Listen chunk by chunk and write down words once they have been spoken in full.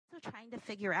trying to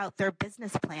figure out their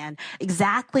business plan,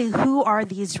 exactly who are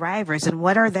these drivers and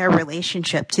what are their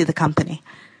relationship to the company.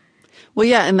 Well,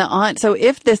 yeah, so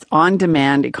if this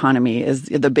on-demand economy is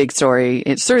the big story,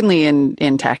 it's certainly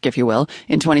in tech, if you will,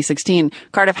 in 2016,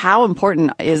 Cardiff, how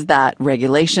important is that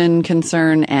regulation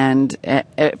concern and,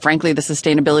 frankly, the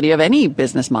sustainability of any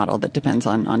business model that depends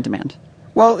on demand?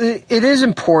 Well, it is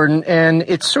important, and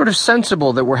it's sort of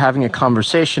sensible that we're having a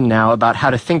conversation now about how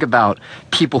to think about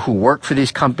people who work for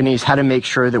these companies, how to make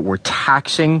sure that we're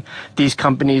taxing these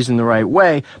companies in the right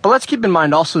way. But let's keep in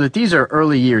mind also that these are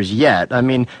early years yet. I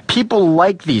mean, people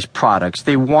like these products.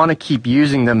 They want to keep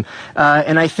using them.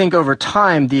 And I think over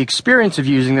time, the experience of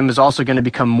using them is also going to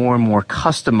become more and more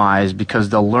customized because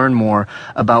they'll learn more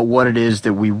about what it is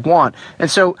that we want.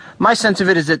 And so my sense of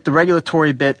it is that the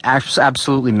regulatory bit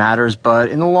absolutely matters, but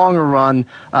in the longer run,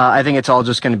 I think it's all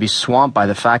just going to be swamped by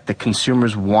the fact that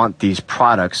consumers want these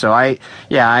products. So I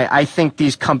think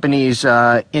these companies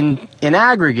in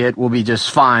aggregate will be just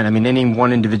fine. I mean, any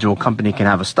one individual company can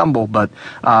have a stumble, but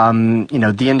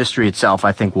the industry itself,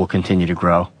 I think, will continue to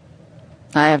grow.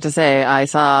 I have to say, I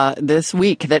saw this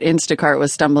week that Instacart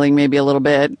was stumbling maybe a little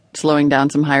bit, slowing down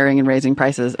some hiring and raising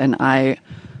prices, and I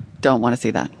don't want to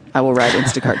see that. I will ride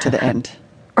Instacart to the end.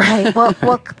 Right. Well,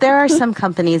 there are some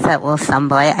companies that will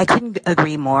stumble. I couldn't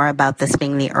agree more about this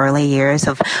being the early years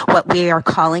of what we are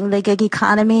calling the gig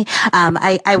economy.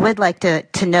 I would like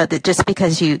to note that just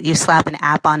because you slap an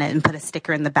app on it and put a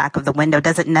sticker in the back of the window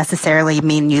doesn't necessarily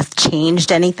mean you've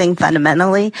changed anything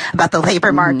fundamentally about the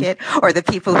labor market or the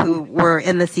people who were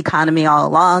in this economy all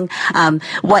along.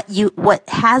 What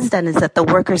has done is that the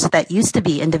workers that used to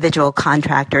be individual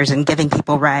contractors and giving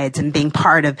people rides and being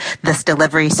part of this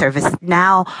delivery service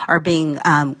now are being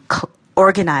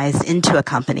organized into a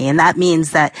company. And that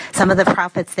means that some of the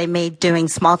profits they made doing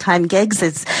small-time gigs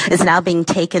is now being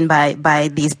taken by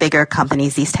these bigger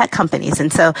companies, these tech companies.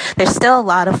 And so there's still a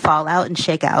lot of fallout and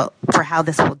shakeout for how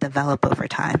this will develop over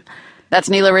time. That's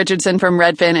Neela Richardson from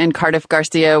Redfin and Cardiff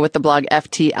Garcia with the blog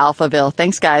FT Alphaville.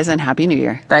 Thanks, guys, and Happy New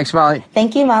Year. Thanks, Molly.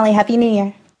 Thank you, Molly. Happy New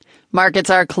Year. Markets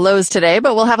are closed today,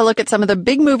 but we'll have a look at some of the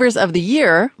big movers of the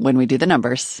year when we do the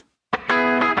numbers.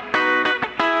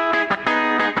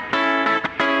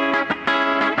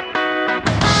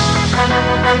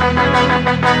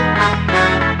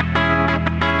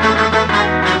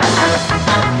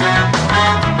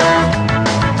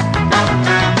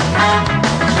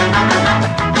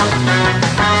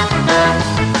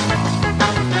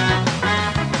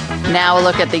 Now a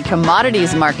look at the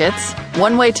commodities markets.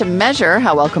 One way to measure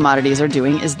how well commodities are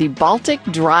doing is the Baltic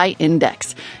Dry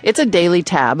Index. It's a daily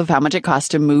tab of how much it costs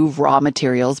to move raw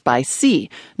materials by sea.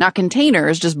 Not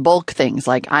containers, just bulk things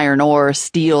like iron ore,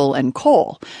 steel, and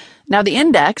coal. Now, the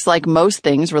index, like most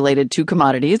things related to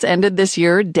commodities, ended this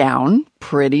year down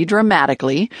pretty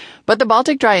dramatically. But the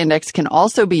Baltic Dry Index can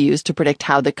also be used to predict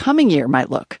how the coming year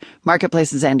might look.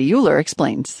 Marketplace's Andy Euler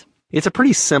explains. It's a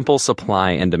pretty simple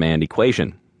supply and demand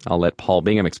equation. I'll let Paul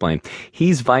Bingham explain.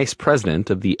 He's vice president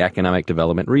of the Economic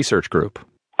Development Research Group.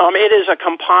 It is a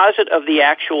composite of the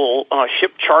actual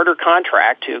ship charter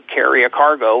contract to carry a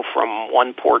cargo from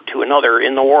one port to another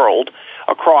in the world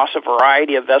across a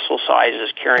variety of vessel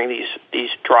sizes carrying these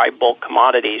dry bulk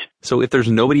commodities. So if there's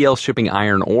nobody else shipping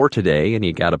iron ore today and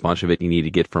you got a bunch of it you need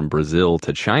to get from Brazil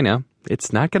to China,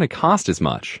 it's not going to cost as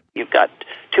much. You've got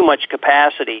too much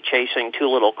capacity chasing too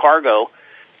little cargo.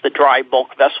 The dry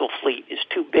bulk vessel fleet is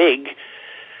too big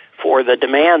for the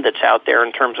demand that's out there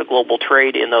in terms of global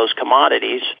trade in those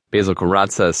commodities. Basil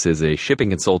Karatsas is a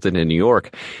shipping consultant in New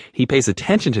York. He pays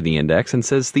attention to the index and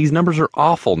says these numbers are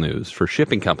awful news for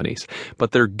shipping companies,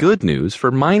 but they're good news for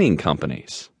mining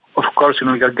companies. Of course, we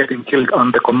are getting killed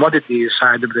on the commodity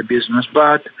side of the business,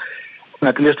 but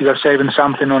at least we are saving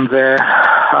something on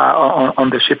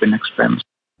the shipping expense.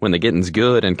 When the getting's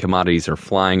good and commodities are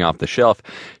flying off the shelf,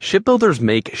 shipbuilders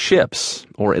make ships,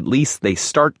 or at least they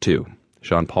start to.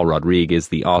 Jean-Paul Rodrigue is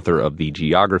the author of The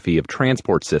Geography of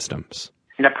Transport Systems.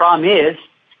 And the problem is,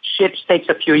 ships takes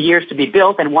a few years to be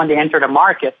built, and when they enter the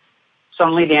market,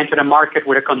 suddenly they enter the market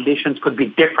where the conditions could be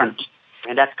different.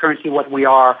 And that's currently what we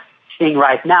are seeing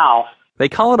right now. They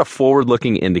call it a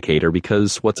forward-looking indicator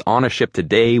because what's on a ship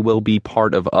today will be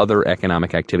part of other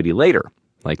economic activity later,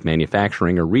 like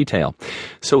manufacturing or retail.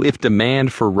 So if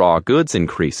demand for raw goods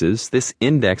increases, this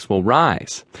index will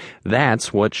rise.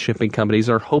 That's what shipping companies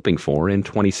are hoping for in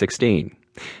 2016.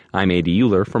 I'm Andy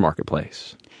Euler for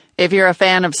Marketplace. If you're a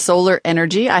fan of solar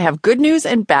energy, I have good news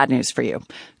and bad news for you.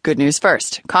 Good news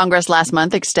first. Congress last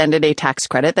month extended a tax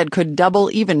credit that could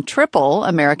double, even triple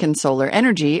American solar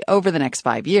energy over the next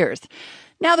 5 years.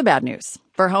 Now the bad news.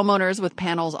 For homeowners with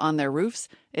panels on their roofs,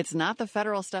 it's not the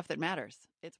federal stuff that matters.